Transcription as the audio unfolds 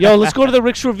Yo, let's go to the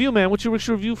Rickshaw review, man. What's your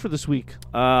Rickshaw review for this week?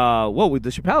 With the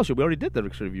Chappelle show, we already did the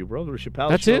Rickshaw review, bro. The Chappelle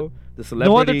That's show. it? The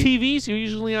celebrity. No other TVs? You're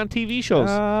usually on TV shows.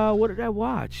 What did I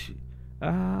watch?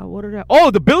 Oh,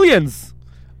 The Billions.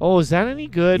 Oh, is that any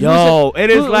good? Yo,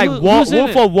 it is like Wolf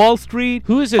of Wall Street.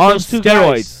 Who is it? On Those two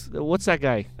steroids. guys. What's that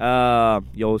guy?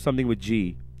 Something with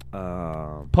G.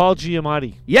 Paul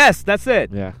Giamatti. Yes, that's it.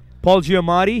 Yeah. Paul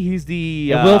Giamatti. He's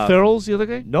the And Will Ferrell's the other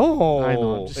guy? No, I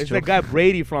know, I'm just it's joking. that guy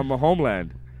Brady from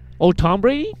Homeland. Oh, Tom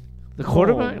Brady? The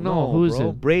quarterback? No, who is bro.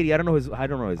 it? Brady. I don't know his. I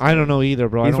don't know either,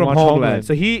 bro. He's I don't from watch Homeland.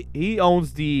 So he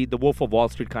owns the Wolf of Wall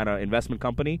Street kind of investment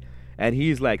company, and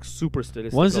he's like super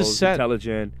statistical, When's this set?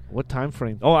 intelligent. What time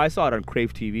frame? Oh, I saw it on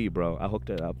Crave TV, bro. I hooked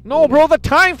it up. No, bro, the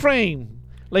time frame.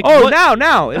 Like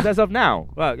now. It's as of now.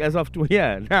 As of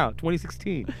now,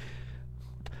 2016.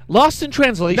 Lost in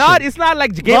translation. It's not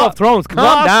like Game of Thrones.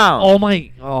 Calm down. Oh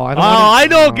my. Oh, I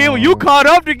don't. I know. You caught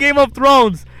up to Game of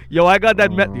Thrones. Yo, I got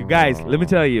that. You guys, let me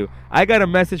tell you. I got a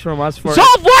message from Azfar. So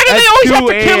why do they always have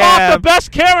to kill off the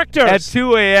best characters? At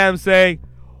 2 a.m. saying,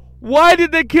 why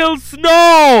did they kill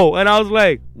Snow? And I was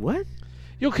like, what?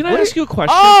 Yo, can I ask you a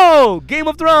question? Oh, Game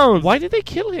of Thrones. Why did they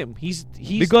kill him? He's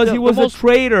because he was a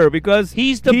traitor. Because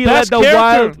he's the best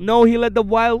character. He led the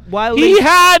wild. He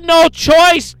had no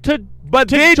choice to. But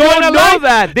to they join don't know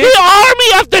that. The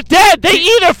army of the dead. They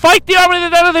either fight the army of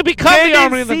the dead or they become the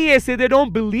army of the dead. They see it, they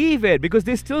don't believe it because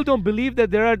they still don't believe that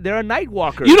there are night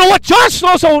walkers. You know what? Jon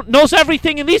Snow knows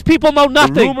everything, and these people know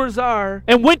nothing. The rumors are,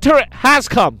 and winter has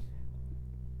come.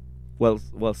 Well,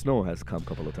 snow has come a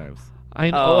couple of times. I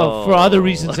know for other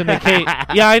reasons in the case.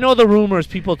 Yeah, I know the rumors.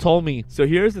 People told me. So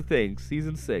here's the thing: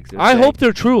 season 6. I hope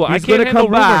they're true. He's gonna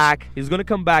come back. He's gonna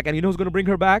come back, and you know who's gonna bring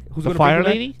her back? Who's the fire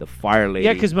lady? The fire lady.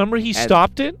 Yeah, because remember he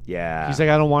stopped it. Yeah. He's like,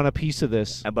 I don't want a piece of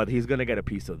this. But he's gonna get a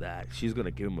piece of that. She's gonna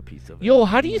give him a piece of it. Yo,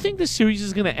 how do you think this series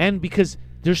is gonna end? Because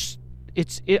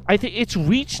I think it's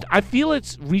reached. I feel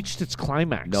it's reached its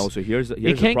climax. No, so here's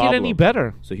it can't get any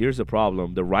better. So here's the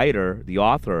problem: the writer, the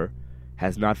author,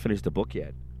 has not finished the book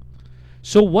yet.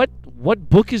 So what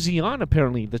book is he on?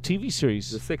 Apparently, the TV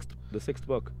series. The sixth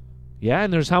book. Yeah,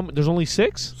 and there's only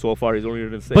 6 so far. He's only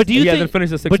written 6. But do you hasn't finished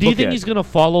the 6th book. But do you think he's gonna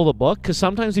follow the book? Because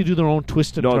sometimes they do their own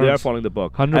twist and turns. No, they are following the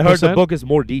book. 100%? I heard the book is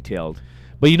more detailed.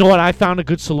 But you know what? I found a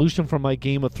good solution for my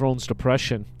Game of Thrones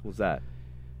depression. What's that?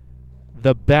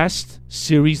 The best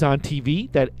series on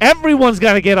TV that everyone's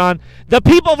got to get on: The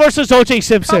People versus O.J.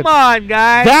 Simpson. Come on,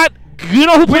 guys. You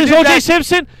know who plays O.J.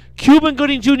 Simpson? Cuban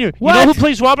Gooding Jr. You know who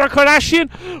plays Robert Kardashian?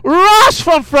 Ross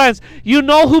from Friends. You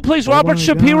know who plays Robert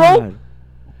Shapiro? God.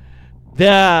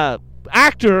 The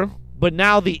actor, but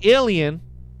now the alien,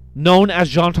 known as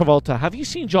John Travolta. Have you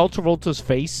seen John Travolta's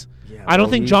face? Yeah, I don't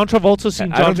think John Travolta's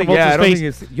seen John Travolta's face.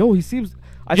 He seems...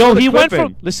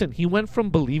 he went from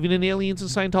believing in aliens in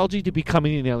Scientology to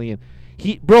becoming an alien.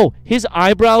 His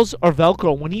eyebrows are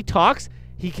Velcro. When he talks,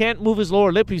 he can't move his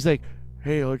lower lip. He's like,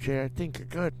 hey, OJ, I think you're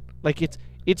good. Like,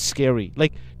 it's scary.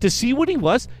 Like, to see what he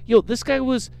was, this guy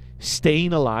was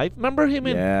Staying Alive. Remember him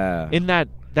in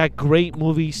that great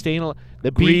movie, Staying Alive?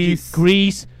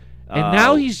 Grease. And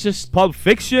now he's just... Pulp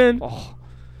Fiction. Oh,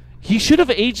 he should have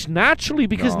aged naturally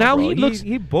because now he looks...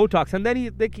 He Botox, and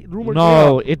then rumors...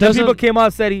 No, it doesn't... People came out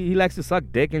and said he likes to suck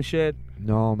dick and shit.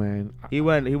 No, man. He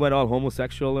went all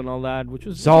homosexual and all that, which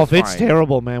was Zolf, it's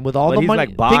terrible, man. With all the money,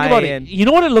 think about it. You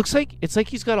know what it looks like? It's like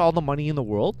he's got all the money in the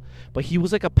world, but he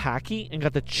was like a packy and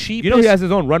got the cheapest. You know he has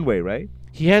his own runway, right?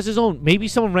 He has his own. Maybe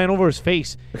someone ran over his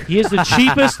face. He has the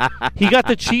cheapest. He got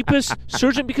the cheapest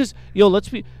surgeon because let's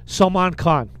be Salman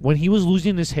Khan when he was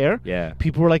losing his hair. Yeah,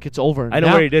 people were like, it's over. I know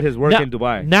where he did his work in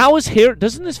Dubai. Now his hair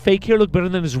doesn't his fake hair look better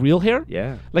than his real hair?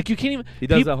 Yeah, like you can't even. He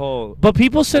does the whole. But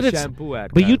people said it's shampoo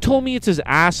ad. But you told me it's his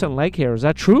ass and leg hair. Is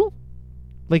that true?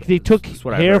 Like they took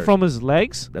hair from his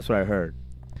legs. That's what I heard.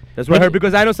 That's what I heard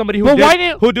because I know somebody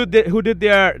who did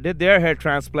their hair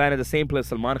transplant at the same place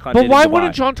Salman Khan did. But why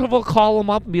wouldn't John Travolta call him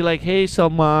up and be like, "Hey,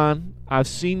 Salman, I've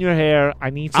seen your hair. I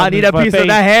need something. I need a piece of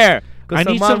that hair." I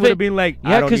need Salman would have been like,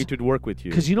 "I don't need to work with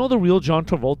you." Because you know the real John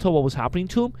Travolta, what was happening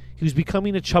to him? He was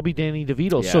becoming a chubby Danny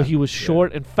DeVito, so he was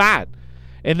short and fat.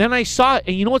 And then I saw it,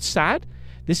 and you know what's sad?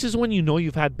 This is when you know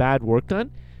you've had bad work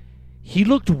done. He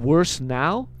looked worse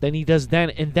now than he does then,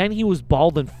 and then he was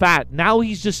bald and fat. Now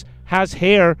he's just has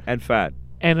hair and fat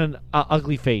and an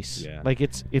ugly face. Yeah. Like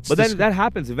it's. But then that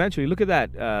happens eventually. Look at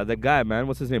that guy, man.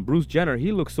 What's his name? Bruce Jenner.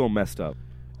 He looks so messed up.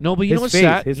 No, but you know what's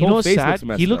sad? His whole face looks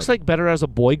messed up. He looks like better as a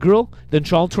boy girl than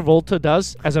John Travolta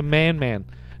does as a man.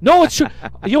 No, it's true.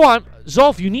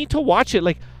 Zolf, you need to watch it.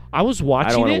 Like I was watching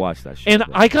it. I don't want to watch that shit. And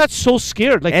I got so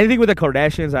scared. Like anything with the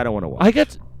Kardashians, I don't want to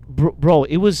watch. Bro,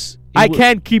 it was. I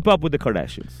can't keep up with the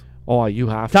Kardashians. Oh, you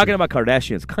have Talking about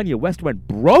Kardashians, Kanye West went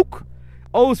broke.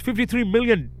 Owes $53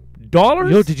 million.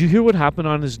 Yo, did you hear what happened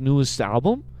on his newest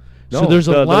album? No, so there's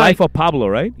a line, The Life of Pablo,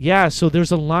 right? Yeah, so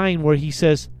there's a line where he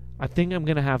says, I think I'm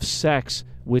going to have sex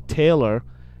with Taylor,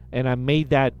 and I made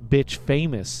that bitch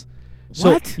famous.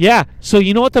 So, what? Yeah. So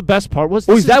you know what the best part was?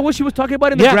 Oh, is that what she was talking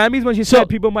about in the Grammys when she said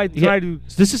people might try to...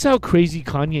 This is how crazy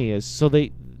Kanye is. So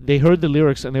they heard the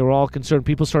lyrics, and they were all concerned.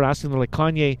 People started asking, they're like,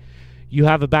 Kanye, you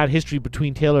have a bad history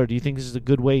between Taylor. Do you think this is a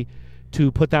good way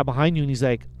to put that behind you? And he's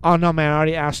like, oh, no, man, I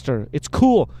already asked her. It's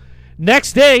cool.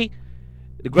 Next day,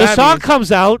 the song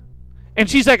comes out, and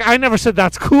she's like, I never said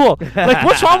that's cool. Like,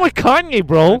 what's wrong with Kanye,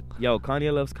 bro? Yo,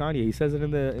 Kanye loves Kanye. He says it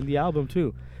in the album,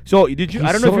 too. So, did you?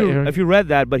 I don't know if you read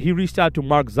that, but he reached out to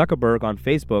Mark Zuckerberg on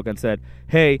Facebook and said,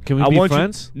 hey, can we be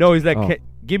friends? No, he's like,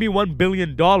 give me $1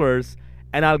 billion,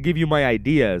 and I'll give you my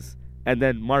ideas. And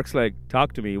then Mark's like,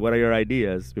 talk to me. What are your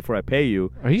ideas before I pay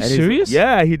you? Are you serious?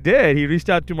 Yeah, he did. He reached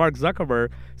out to Mark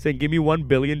Zuckerberg saying, give me $1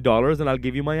 billion and I'll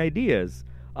give you my ideas.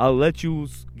 I'll let you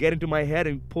get into my head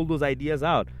and pull those ideas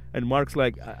out. And Mark's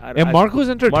like... Mark was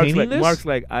entertaining this? Mark's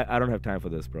like, I don't have time for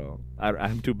this, bro.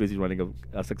 I'm too busy running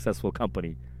a successful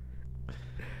company.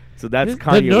 So that's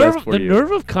Kanye West for you. The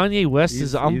nerve of Kanye West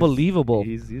is unbelievable.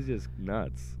 He's just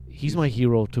nuts. He's my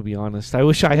hero, to be honest. I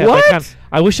wish I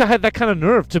had that kind of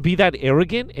nerve to be that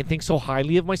arrogant and think so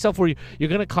highly of myself. Where you're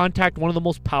gonna contact one of the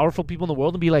most powerful people in the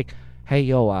world and be like, "Hey,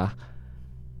 yo,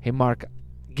 hey, Mark,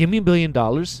 give me $1 billion,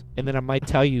 and then I might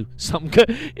tell you something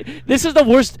good." This is the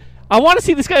worst. I want to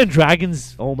see this guy in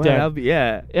Dragons. Oh man,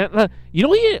 yeah. You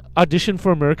know, he auditioned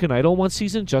for American Idol one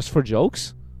season just for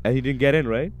jokes, and he didn't get in,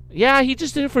 right? Yeah, he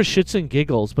just did it for shits and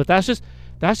giggles. But that's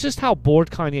just how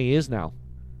bored Kanye is now.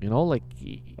 You know, like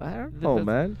I don't know,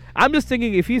 man. I'm just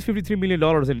thinking, if he's $53 million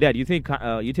in debt, you think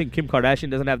Kim Kardashian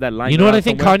doesn't have that line? You know what I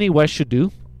think Kanye West should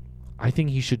do? I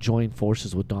think he should join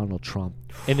forces with Donald Trump,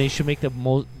 and they should make the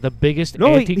biggest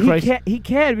antichrist. He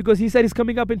can't because he said he's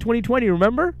coming up in 2020.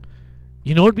 Remember?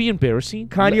 You know, it'd be embarrassing.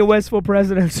 Kanye West for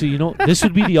president. So you know, this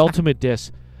would be the ultimate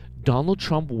diss. Donald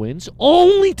Trump wins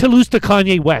only to lose to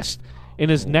Kanye West in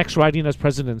his next riding as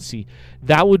presidency.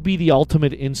 That would be the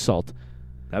ultimate insult.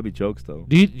 That'd be jokes, though.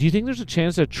 Do you think there's a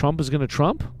chance that Trump is going to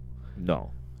Trump?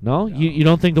 No. No? You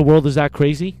don't think the world is that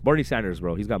crazy? Bernie Sanders,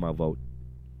 bro. He's got my vote.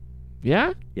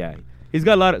 Yeah? Yeah. He's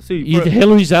got a lot of...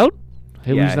 Hillary's out?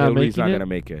 Hillary's not going to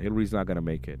make it. Hillary's not going to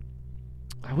make it.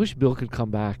 I wish Bill could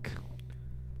come back.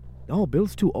 No,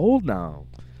 Bill's too old now.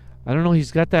 I don't know.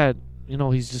 He's got that... You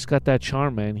know, he's just got that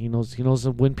charm, man. He knows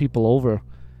to win people over.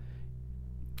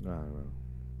 I don't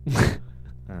know.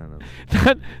 I don't know.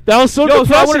 That was so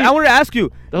depressing. So I want to ask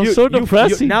you. That was so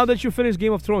depressing. Now that you finished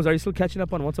Game of Thrones, are you still catching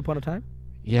up on Once Upon a Time?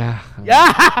 Yeah.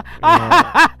 Yeah.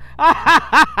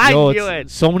 I knew it.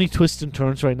 So many twists and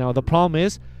turns right now. The problem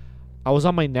is, I was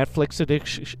on my Netflix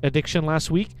addiction last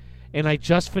week, and I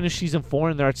just finished season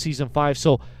 4, and they're at season 5.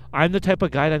 So I'm the type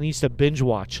of guy that needs to binge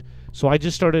watch. So I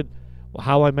just started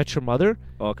How I Met Your Mother.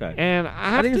 Okay. And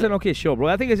I think it's an okay show, bro.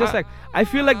 I think it's just I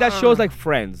feel like that show's like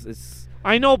Friends.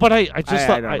 I know, but I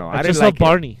just love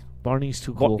Barney. Barney's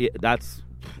too cool. That's,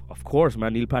 of course,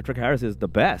 man. Neil Patrick Harris is the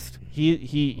best.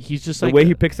 He's just the like... The way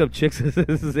he picks up chicks,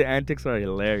 the antics are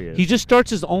hilarious. He just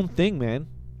starts his own thing, man.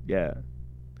 Yeah.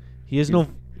 He has no...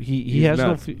 He has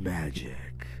no... Magic.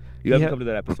 You haven't come to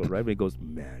that episode, right? When he goes,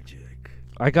 magic.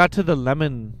 I got to the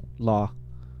lemon law.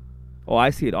 Oh, I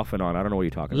see it off and on. I don't know what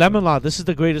you're talking about. Lemon law. This is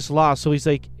the greatest law. So he's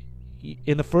like,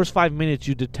 in the first 5 minutes,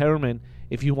 you determine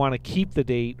if you want to keep the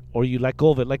date or you let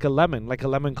go of it, like a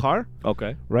lemon car.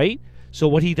 Okay. Right? So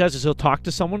what he does is he'll talk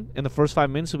to someone in the first 5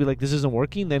 minutes. He'll be like, this isn't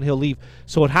working. Then he'll leave.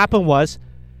 So what happened was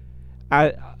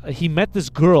he met this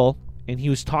girl, and he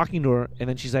was talking to her, and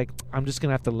then she's like, I'm just going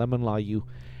to have to lemon law you.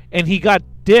 And he got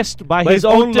dissed by his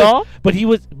own law. But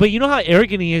you know how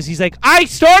arrogant he is. He's like, I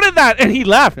started that, and he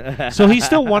left. So he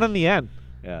still won in the end.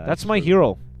 Yeah, that's my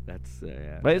hero. That's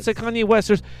but it's like Kanye West.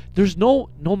 There's no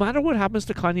matter what happens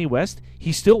to Kanye West,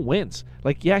 he still wins.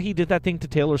 Like, yeah, he did that thing to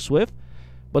Taylor Swift,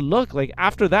 but look, like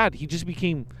after that, he just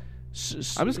became.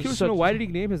 I'm just curious to know, why did he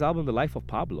name his album "The Life of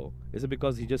Pablo"? Is it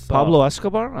because he just saw Pablo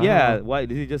Escobar? Yeah. Why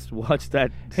did he just watch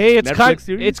that? Hey, Netflix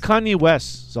series? It's Kanye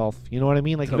West, Zolf. You know what I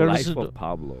mean? Like The Life of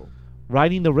Pablo.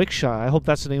 Riding the Rickshaw. I hope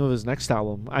that's the name of his next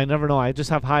album. I never know. I just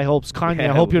have high hopes. Kanye,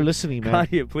 I hope you're listening, man.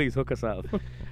 Kanye, please hook us up.